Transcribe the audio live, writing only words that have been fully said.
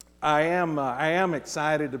I am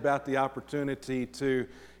excited about the opportunity to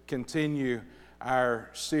continue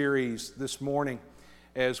our series this morning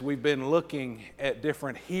as we've been looking at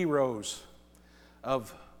different heroes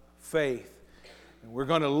of faith. And we're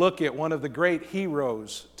going to look at one of the great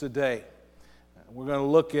heroes today. We're going to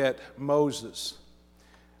look at Moses.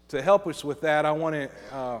 To help us with that, I want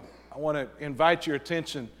to invite your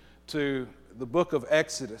attention to the book of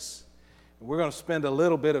Exodus. We're going to spend a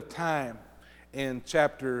little bit of time in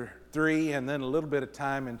chapter 3 and then a little bit of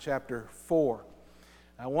time in chapter 4.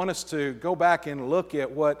 I want us to go back and look at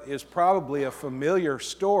what is probably a familiar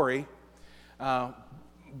story,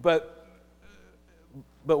 but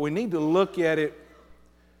we need to look at it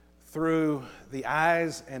through the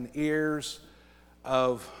eyes and ears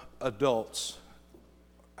of adults.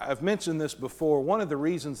 I've mentioned this before. One of the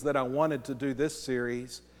reasons that I wanted to do this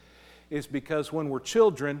series is because when we're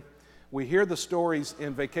children, we hear the stories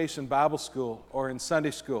in Vacation Bible School or in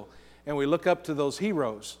Sunday school, and we look up to those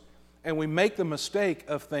heroes, and we make the mistake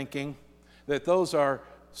of thinking that those are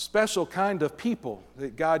special kind of people,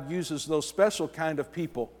 that God uses those special kind of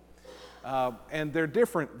people, and they're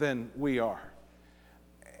different than we are.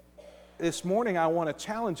 This morning, I want to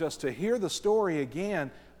challenge us to hear the story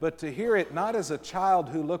again, but to hear it not as a child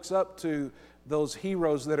who looks up to those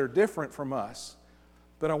heroes that are different from us,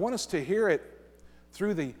 but I want us to hear it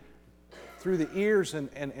through the ears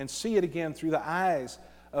and see it again through the eyes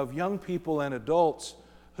of young people and adults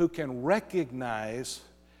who can recognize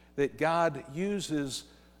that God uses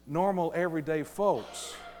normal, everyday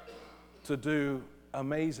folks to do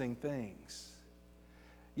amazing things.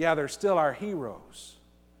 Yeah, they're still our heroes,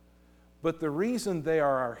 but the reason they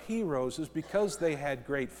are our heroes is because they had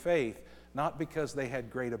great faith, not because they had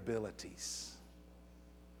great abilities.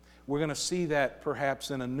 We're going to see that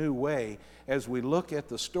perhaps in a new way as we look at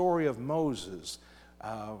the story of Moses,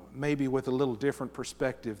 maybe with a little different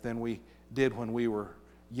perspective than we did when we were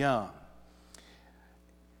young.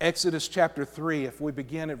 Exodus chapter 3, if we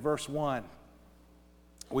begin at verse 1,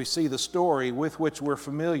 we see the story with which we're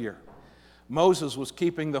familiar. Moses was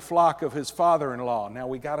keeping the flock of his father-in-law. Now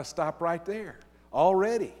we got to stop right there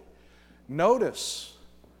already. Notice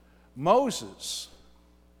Moses,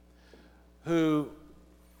 who,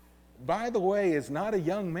 by the way, is not a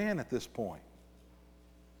young man at this point.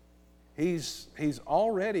 He's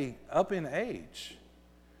already up in age.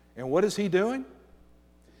 And what is he doing?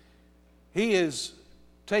 He is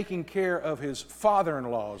taking care of his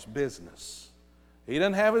father-in-law's business. He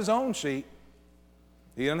doesn't have his own sheep.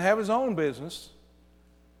 He doesn't have his own business.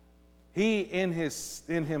 He in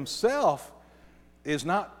himself is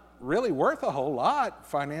not really worth a whole lot,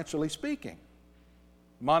 financially speaking,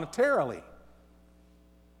 monetarily.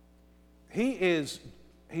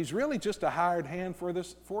 He's really just a hired hand for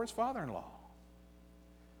his father-in-law.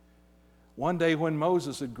 One day when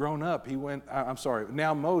Moses had grown up,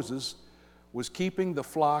 now Moses was keeping the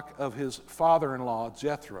flock of his father-in-law,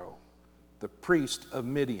 Jethro, the priest of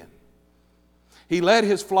Midian. He led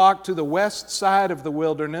his flock to the west side of the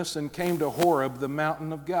wilderness and came to Horeb, the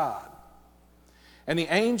mountain of God. And the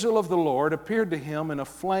angel of the Lord appeared to him in a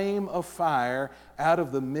flame of fire out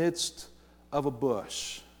of the midst of a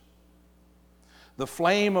bush. The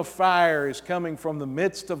flame of fire is coming from the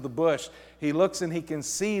midst of the bush. He looks and he can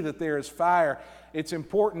see that there is fire. It's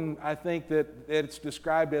important, I think, that it's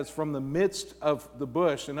described as from the midst of the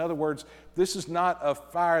bush. In other words, this is not a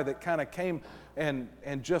fire that kind of came and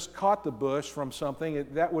just caught the bush from something.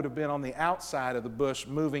 That would have been on the outside of the bush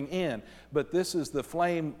moving in. But this is the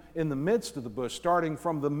flame in the midst of the bush, starting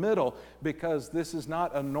from the middle, because this is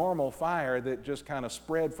not a normal fire that just kind of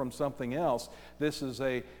spread from something else. This is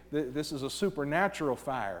a supernatural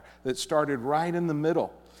fire that started right in the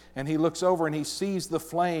middle. And he looks over and he sees the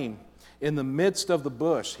flame in the midst of the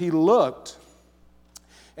bush. He looked,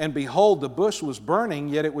 and behold, the bush was burning,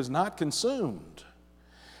 yet it was not consumed.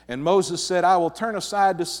 And Moses said, I will turn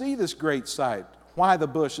aside to see this great sight, why the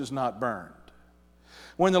bush is not burned.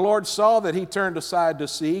 When the Lord saw that he turned aside to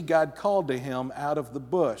see, God called to him out of the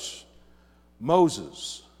bush,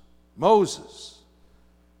 Moses, Moses.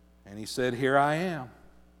 And he said, Here I am.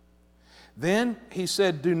 Then he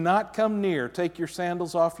said, Do not come near. Take your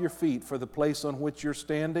sandals off your feet, for the place on which you're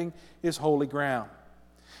standing is holy ground.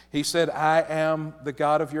 He said, I am the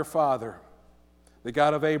God of your father, the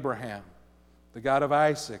God of Abraham, the God of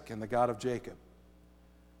Isaac, and the God of Jacob.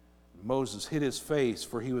 Moses hid his face,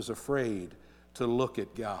 for he was afraid to look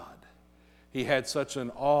at God. He had such an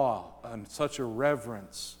awe and such a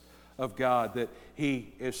reverence of God that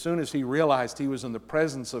as soon as he realized he was in the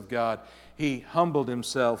presence of God, he humbled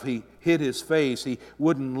himself. He hid his face. He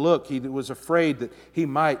wouldn't look. He was afraid that he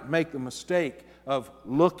might make the mistake of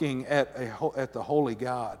looking at the holy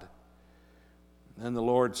God. And the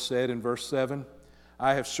Lord said in verse 7,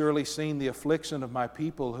 I have surely seen the affliction of my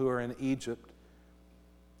people who are in Egypt,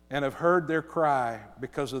 and have heard their cry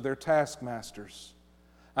because of their taskmasters.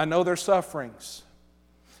 I know their sufferings,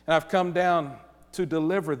 and I've come down to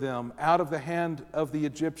deliver them out of the hand of the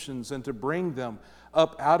Egyptians and to bring them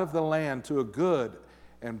up out of the land to a good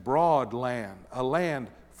and broad land, a land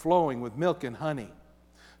flowing with milk and honey,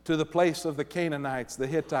 to the place of the Canaanites, the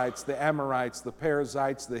Hittites, the Amorites, the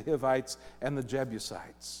Perizzites, the Hivites, and the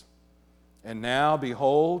Jebusites. And now,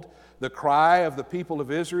 behold, the cry of the people of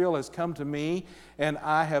Israel has come to me, and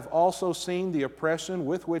I have also seen the oppression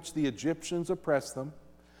with which the Egyptians oppress them.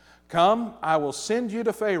 Come, I will send you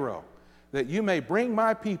to Pharaoh, that you may bring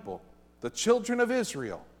my people, the children of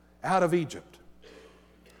Israel, out of Egypt.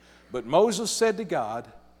 But Moses said to God,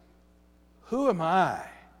 who am I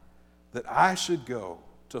that I should go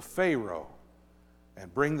to Pharaoh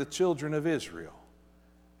and bring the children of Israel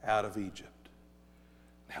out of Egypt?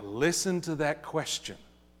 Now listen to that question.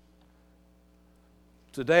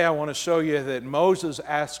 Today I want to show you that Moses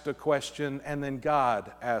asked a question and then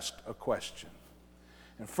God asked a question.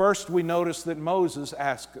 And first we notice that Moses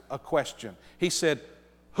asked a question. He said,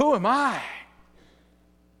 who am I?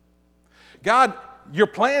 God, your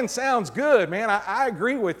plan sounds good, man. I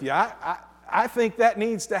agree with you. I think that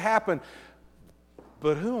needs to happen.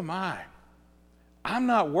 But who am I? I'm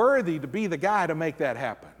not worthy to be the guy to make that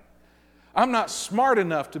happen. I'm not smart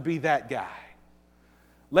enough to be that guy.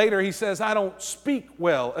 Later he says, I don't speak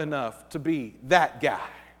well enough to be that guy.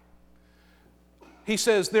 He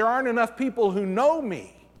says, there aren't enough people who know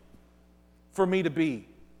me for me to be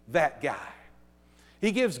that guy.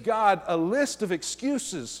 He gives God a list of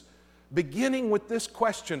excuses beginning with this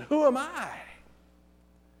question, who am I?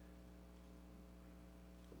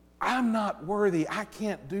 I'm not worthy. I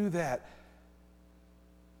can't do that.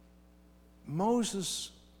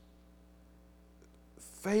 Moses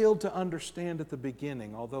failed to understand at the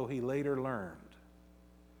beginning, although he later learned.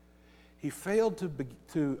 He failed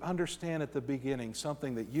to understand at the beginning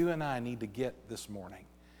something that you and I need to get this morning,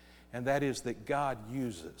 and that is that God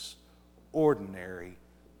uses ordinary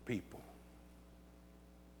people.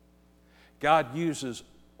 God uses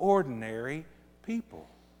ordinary people.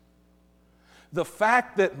 The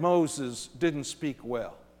fact that Moses didn't speak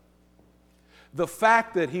well, the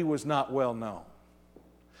fact that he was not well known,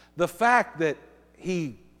 the fact that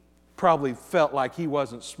he probably felt like he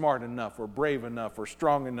wasn't smart enough or brave enough or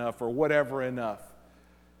strong enough or whatever enough,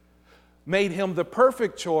 made him the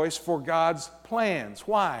perfect choice for God's plans.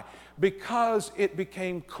 Why? Because it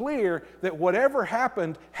became clear that whatever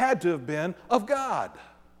happened had to have been of God.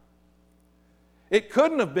 It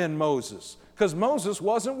couldn't have been Moses, because Moses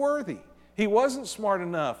wasn't worthy. He wasn't smart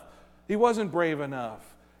enough. He wasn't brave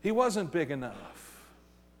enough. He wasn't big enough.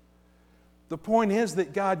 The point is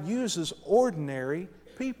that God uses ordinary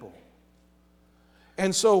people.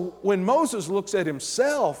 And so when Moses looks at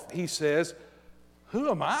himself, he says, who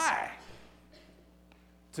am I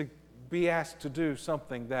to be asked to do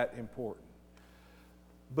something that important?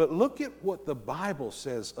 But look at what the Bible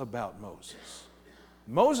says about Moses.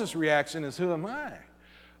 Moses' reaction is, who am I?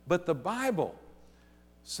 But the Bible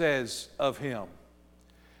says of him,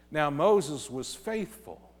 now Moses was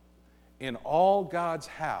faithful in all God's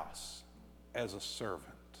house as a servant.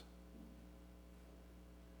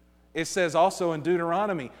 It says also in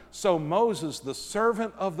Deuteronomy, so Moses, the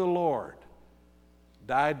servant of the Lord,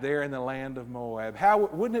 died there in the land of Moab.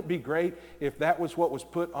 Wouldn't it be great if that was what was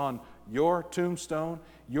put on your tombstone,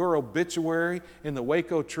 your obituary in the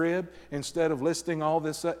Waco Trib? Instead of listing all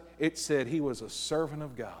this up, it said he was a servant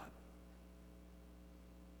of God.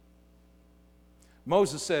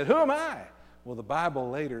 Moses said, who am I? Well, the Bible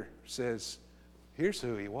later says, here's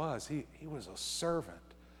who he was. He was a servant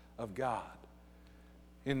of God.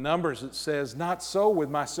 In Numbers it says, not so with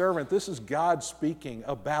my servant. This is God speaking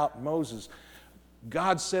about Moses.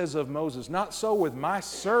 God says of Moses, not so with my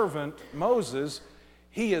servant Moses.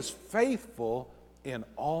 He is faithful in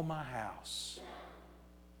all my house.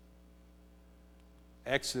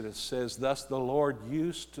 Exodus says, thus the Lord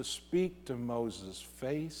used to speak to Moses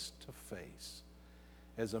face to face,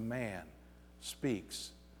 as a man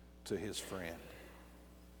speaks to his friend.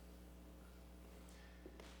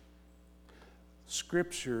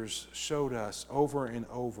 Scriptures showed us over and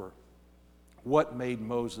over what made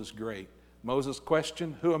Moses great. Moses'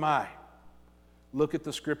 question, who am I? Look at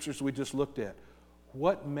the scriptures we just looked at.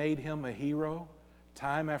 What made him a hero?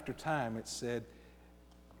 Time after time it said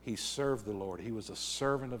he served the Lord. He was a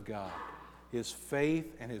servant of God. His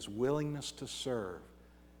faith and his willingness to serve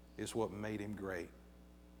is what made him great.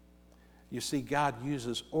 You see, God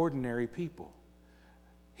uses ordinary people.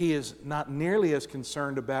 He is not nearly as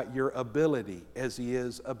concerned about your ability as He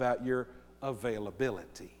is about your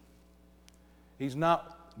availability. He's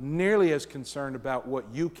not nearly as concerned about what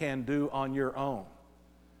you can do on your own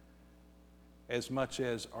as much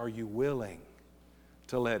as are you willing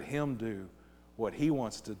to let Him do what He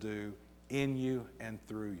wants to do in you and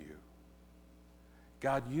through you.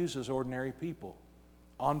 God uses ordinary people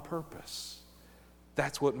on purpose.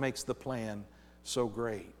 That's what makes the plan so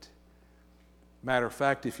great. Matter of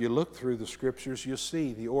fact, if you look through the Scriptures, you'll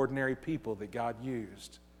see the ordinary people that God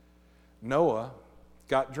used. Noah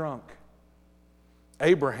got drunk.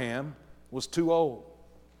 Abraham was too old.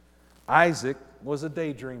 Isaac was a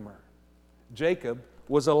daydreamer. Jacob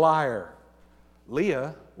was a liar.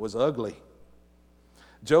 Leah was ugly.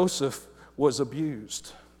 Joseph was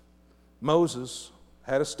abused. Moses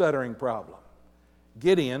had a stuttering problem.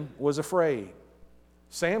 Gideon was afraid.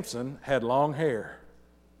 Samson had long hair.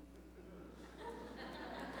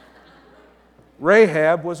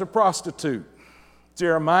 Rahab was a prostitute.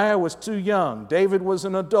 Jeremiah was too young. David was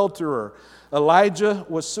an adulterer. Elijah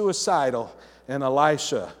was suicidal. And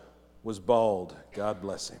Elisha was bald. God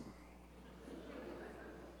bless him.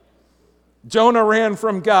 Jonah ran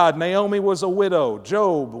from God. Naomi was a widow.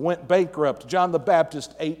 Job went bankrupt. John the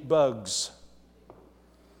Baptist ate bugs.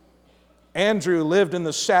 Andrew lived in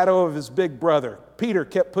the shadow of his big brother. Peter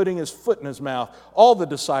kept putting his foot in his mouth. All the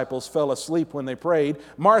disciples fell asleep when they prayed.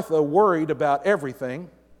 Martha worried about everything.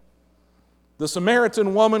 The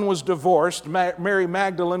Samaritan woman was divorced. Mary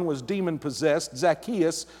Magdalene was demon-possessed.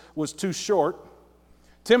 Zacchaeus was too short.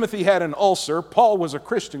 Timothy had an ulcer. Paul was a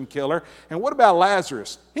Christian killer. And what about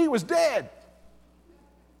Lazarus? He was dead.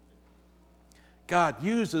 God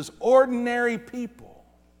uses ordinary people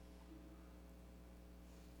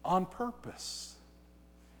on purpose,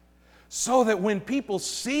 so that when people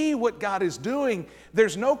see what God is doing,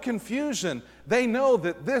 there's no confusion. They know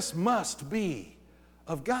that this must be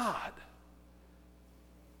of God.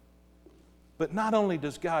 But not only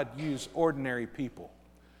does God use ordinary people,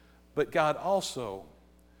 but God also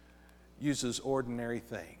uses ordinary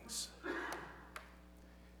things.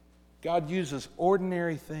 God uses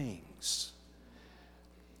ordinary things.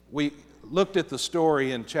 We looked at the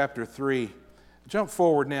story in chapter 3. Jump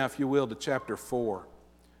forward now, if you will, to chapter 4.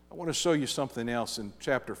 I want to show you something else in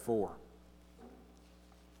chapter 4.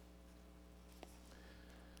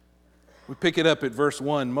 We pick it up at verse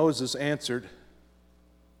 1. Moses answered,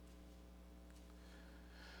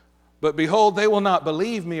 "But behold, they will not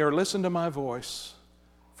believe me or listen to my voice,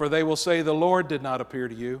 for they will say, 'The Lord did not appear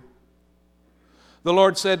to you.' The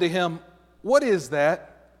Lord said to him, 'What is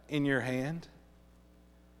that in your hand?'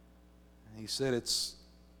 And he said, 'It's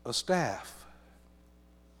a staff.'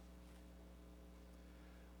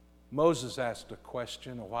 Moses asked a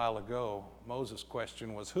question a while ago. Moses'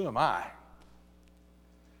 question was, 'Who am I?'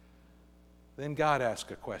 Then God asked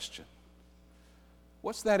a question.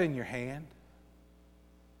 'What's that in your hand?'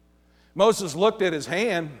 Moses looked at his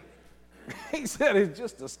hand. He said, 'It's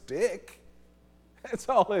just a stick.' That's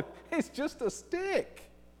all it's just a stick.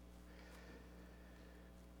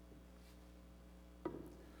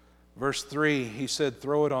 Verse 3, he said,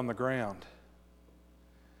 'Throw it on the ground.'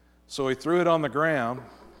 So he threw it on the ground,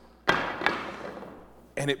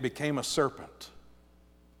 and it became a serpent.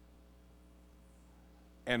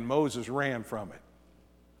 And Moses ran from it.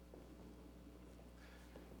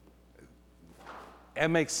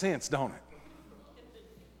 That makes sense, don't it?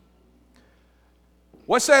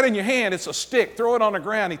 What's that in your hand? It's a stick. Throw it on the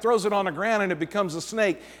ground. He throws it on the ground and it becomes a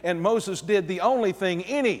snake. And Moses did the only thing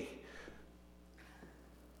any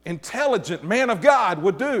intelligent man of God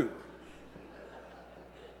would do.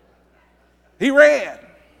 He ran.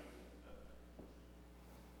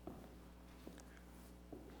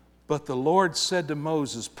 But the Lord said to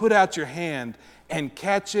Moses, 'Put out your hand and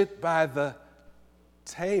catch it by the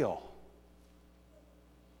tail.'"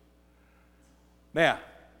 Now,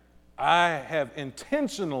 I have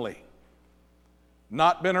intentionally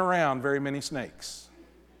not been around very many snakes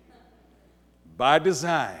by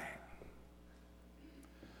design.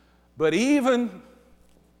 But even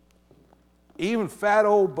fat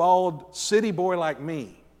old bald city boy like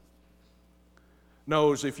me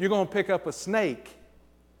knows if you're going to pick up a snake,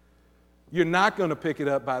 you're not going to pick it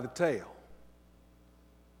up by the tail.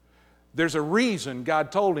 There's a reason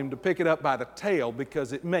God told him to pick it up by the tail,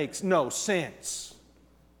 because it makes no sense.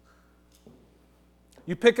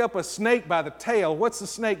 You pick up a snake by the tail, what's the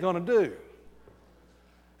snake going to do?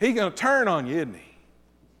 He's going to turn on you, isn't he?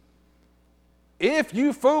 If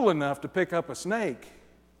you fool enough to pick up a snake,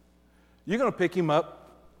 you're going to pick him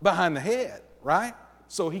up behind the head, right?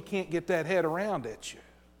 So he can't get that head around at you.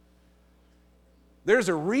 There's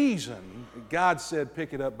a reason God said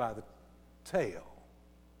pick it up by the tail.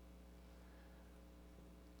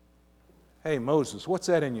 Hey, Moses, what's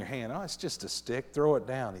that in your hand? Oh, it's just a stick. Throw it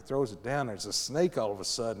down. He throws it down. There's a snake all of a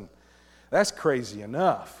sudden. That's crazy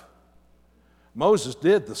enough. Moses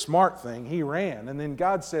did the smart thing. He ran. And then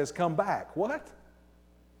God says, come back. What?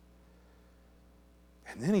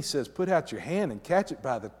 And then he says, put out your hand and catch it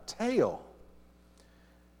by the tail.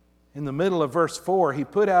 In the middle of verse 4, he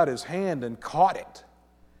put out his hand and caught it.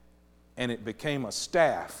 And it became a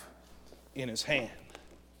staff in his hand.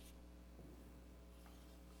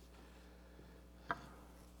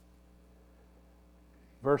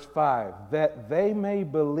 Verse 5, that they may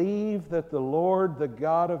believe that the Lord, the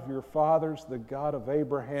God of your fathers, the God of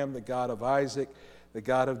Abraham, the God of Isaac, the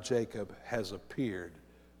God of Jacob, has appeared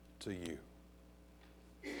to you.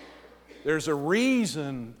 There's a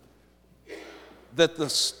reason that the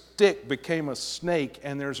stick became a snake,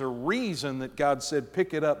 and there's a reason that God said,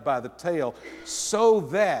 pick it up by the tail, so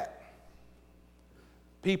that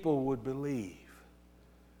people would believe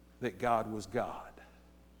that God was God.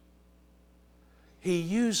 He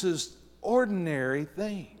uses ordinary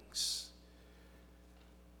things.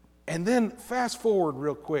 And then fast forward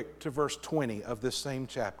real quick to verse 20 of this same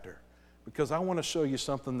chapter, because I want to show you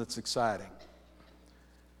something that's exciting.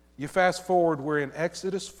 You fast forward, we're in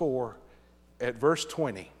Exodus 4 at verse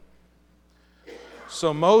 20.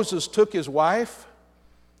 So Moses took his wife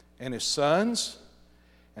and his sons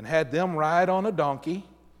and had them ride on a donkey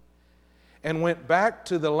and went back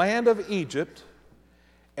to the land of Egypt.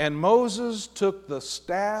 And Moses took the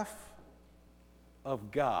staff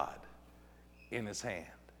of God in his hand.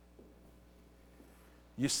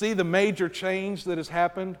 You see the major change that has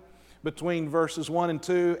happened between verses 1 and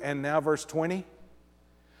 2 and now verse 20?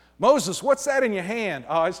 Moses, what's that in your hand?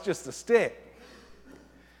 Oh, it's just a stick.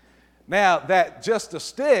 Now, that just a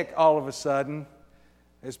stick, all of a sudden,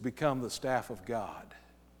 has become the staff of God.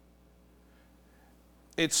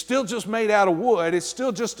 It's still just made out of wood. It's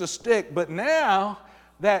still just a stick, but now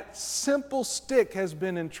that simple stick has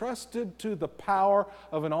been entrusted to the power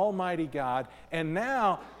of an almighty God, and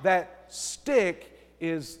now that stick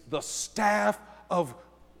is the staff of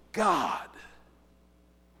God.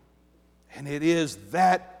 And it is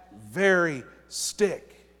that very stick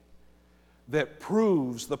that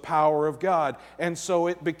proves the power of God. And so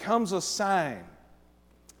it becomes a sign.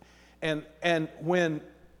 And when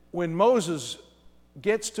Moses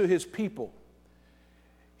gets to his people,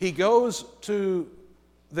 he goes to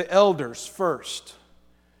the elders first,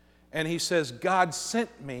 and he says, God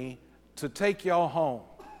sent me to take y'all home,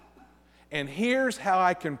 and here's how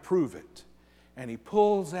I can prove it. And he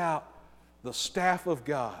pulls out the staff of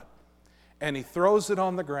God, and he throws it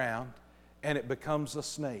on the ground, and it becomes a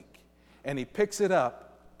snake, and he picks it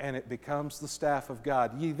up, and it becomes the staff of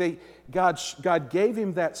God. God gave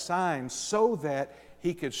him that sign so that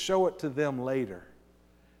he could show it to them later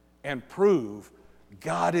and prove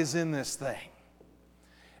God is in this thing.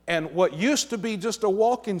 And what used to be just a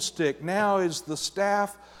walking stick now is the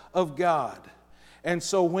staff of God. And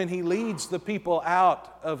so when he leads the people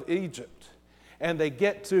out of Egypt and they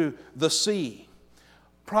get to the sea,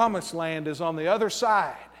 Promised Land is on the other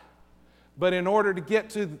side. But in order to get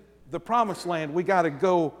to the Promised Land, we got to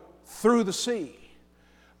go through the sea.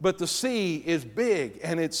 But the sea is big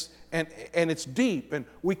and it's deep, and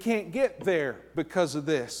we can't get there because of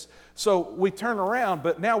this. So we turn around,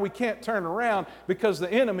 but now we can't turn around because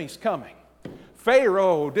the enemy's coming.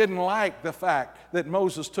 Pharaoh didn't like the fact that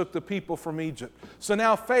Moses took the people from Egypt. So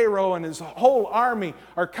now Pharaoh and his whole army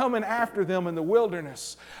are coming after them in the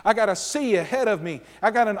wilderness. I got a sea ahead of me. I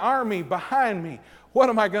got an army behind me. What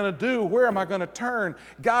am I going to do? Where am I going to turn?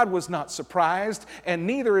 God was not surprised, and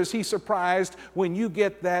neither is he surprised when you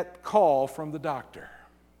get that call from the doctor.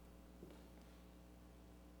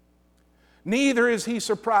 Neither is he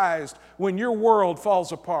surprised when your world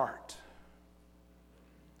falls apart.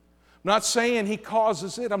 I'm not saying he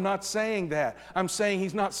causes it. I'm not saying that. I'm saying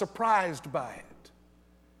he's not surprised by it.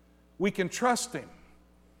 We can trust him.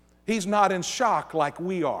 He's not in shock like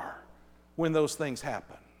we are when those things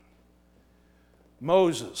happen.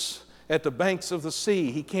 Moses at the banks of the sea,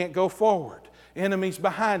 he can't go forward. Enemies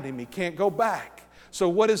behind him, he can't go back. So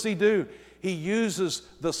what does he do? He uses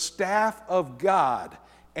the staff of God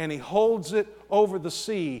and he holds it over the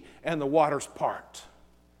sea and the waters part.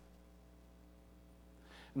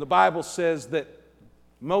 And the Bible says that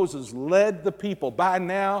Moses led the people, by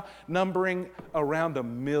now numbering around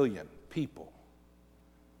 1 million people.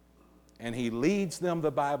 And he leads them,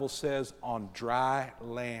 the Bible says, on dry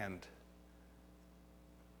land.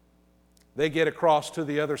 They get across to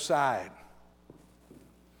the other side.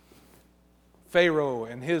 Pharaoh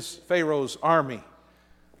and Pharaoh's army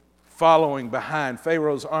following behind.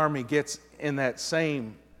 Pharaoh's army gets in that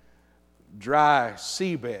same dry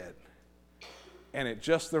seabed, and at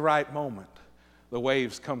just the right moment, the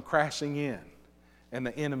waves come crashing in, and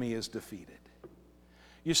the enemy is defeated.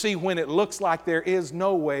 You see, when it looks like there is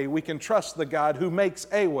no way, we can trust the God who makes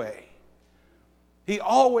a way. He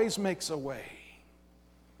always makes a way.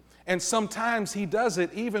 And sometimes He does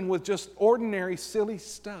it even with just ordinary, silly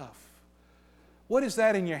stuff. What is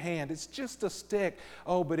that in your hand? It's just a stick.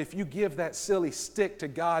 Oh, but if you give that silly stick to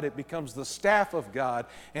God, it becomes the staff of God,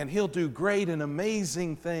 and He'll do great and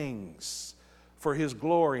amazing things for His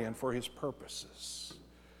glory and for His purposes.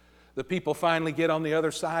 The people finally get on the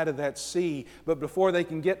other side of that sea, but before they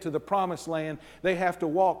can get to the promised land, they have to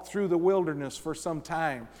walk through the wilderness for some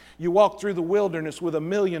time. You walk through the wilderness with 1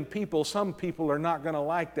 million people. Some people are not going to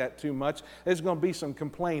like that too much. There's going to be some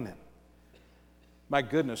complaining. My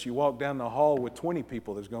goodness, you walk down the hall with 20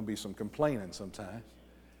 people, there's going to be some complaining sometimes.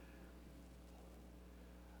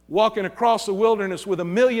 Walking across the wilderness with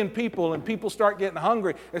 1 million people, and people start getting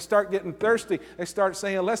hungry, they start getting thirsty, they start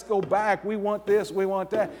saying, let's go back, we want this, we want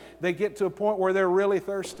that. They get to a point where they're really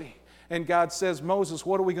thirsty. And God says, Moses,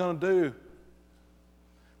 what are we going to do?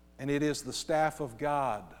 And it is the staff of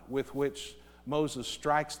God with which Moses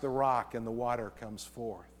strikes the rock and the water comes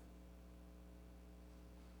forth.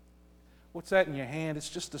 What's that in your hand? It's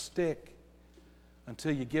just a stick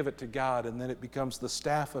until you give it to God, and then it becomes the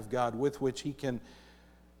staff of God with which He can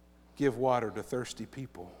give water to thirsty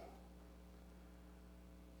people.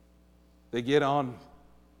 They get on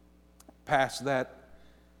past that.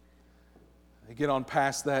 They get on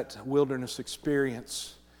past that wilderness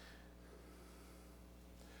experience.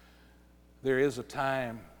 There is a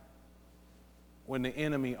time when the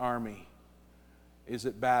enemy army is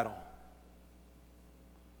at battle.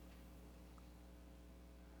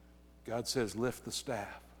 God says, lift the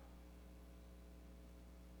staff.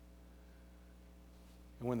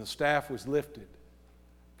 And when the staff was lifted,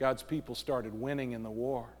 God's people started winning in the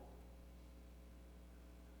war.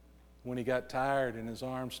 When he got tired and his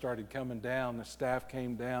arms started coming down, the staff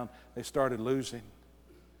came down, they started losing.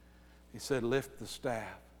 He said, lift the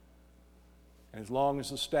staff. And as long as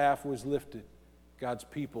the staff was lifted, God's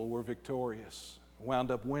people were victorious,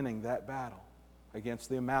 wound up winning that battle against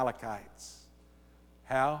the Amalekites.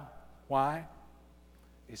 How? Why?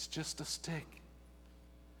 It's just a stick.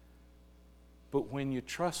 But when you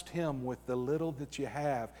trust Him with the little that you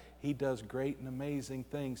have, He does great and amazing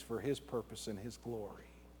things for His purpose and His glory.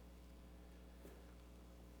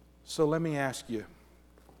 So let me ask you,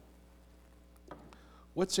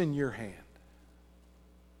 what's in your hand?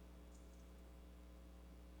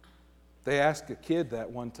 They asked a kid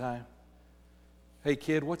that one time. Hey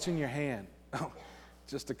kid, what's in your hand? Oh,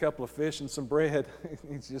 just a couple of fish and some bread.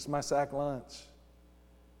 It's just my sack lunch.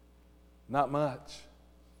 Not much.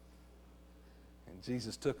 And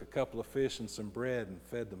Jesus took a couple of fish and some bread and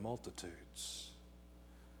fed the multitudes.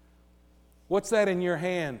 What's that in your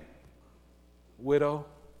hand, widow?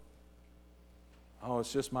 Oh,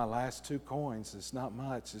 it's just my last 2 coins. It's not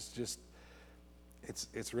much.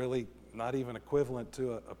 It's really not even equivalent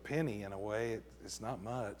to a penny in a way. It's not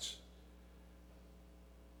much.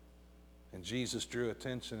 And Jesus drew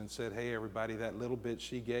attention and said, hey, everybody, that little bit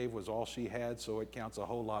she gave was all she had, so it counts a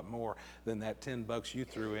whole lot more than that $10 you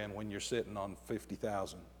threw in when you're sitting on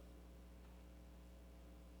 50,000.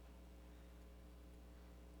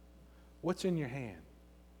 What's in your hand?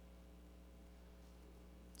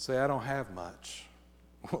 Say, I don't have much.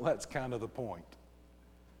 Well, that's kind of the point.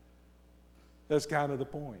 That's kind of the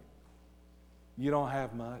point. You don't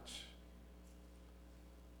have much.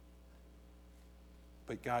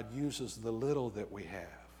 But God uses the little that we have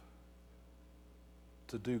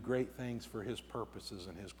to do great things for His purposes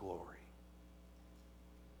and His glory.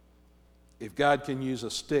 If God can use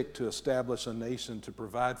a stick to establish a nation, to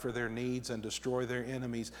provide for their needs and destroy their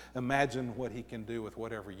enemies, imagine what He can do with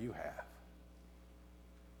whatever you have.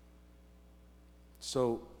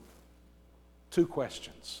 So, 2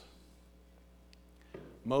 questions.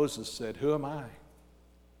 Moses said, who am I?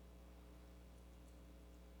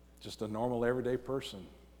 Just a normal, everyday person.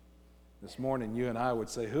 This morning, you and I would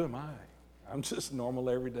say, who am I? I'm just a normal,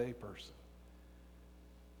 everyday person.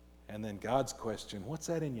 And then God's question, what's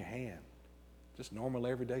that in your hand? Just normal,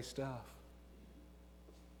 everyday stuff.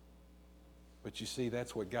 But you see,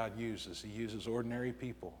 that's what God uses. He uses ordinary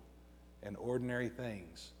people and ordinary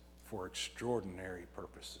things for extraordinary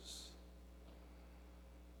purposes.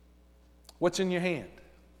 What's in your hand?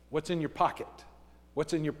 What's in your pocket?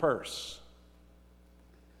 What's in your purse?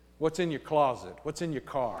 What's in your closet? What's in your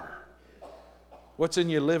car? What's in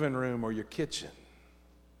your living room or your kitchen?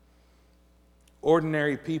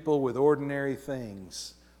 Ordinary people with ordinary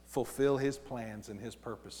things fulfill His plans and His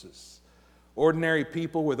purposes. Ordinary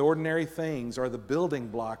people with ordinary things are the building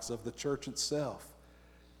blocks of the church itself.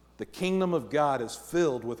 The kingdom of God is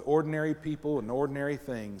filled with ordinary people and ordinary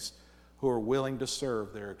things who are willing to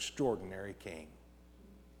serve their extraordinary King.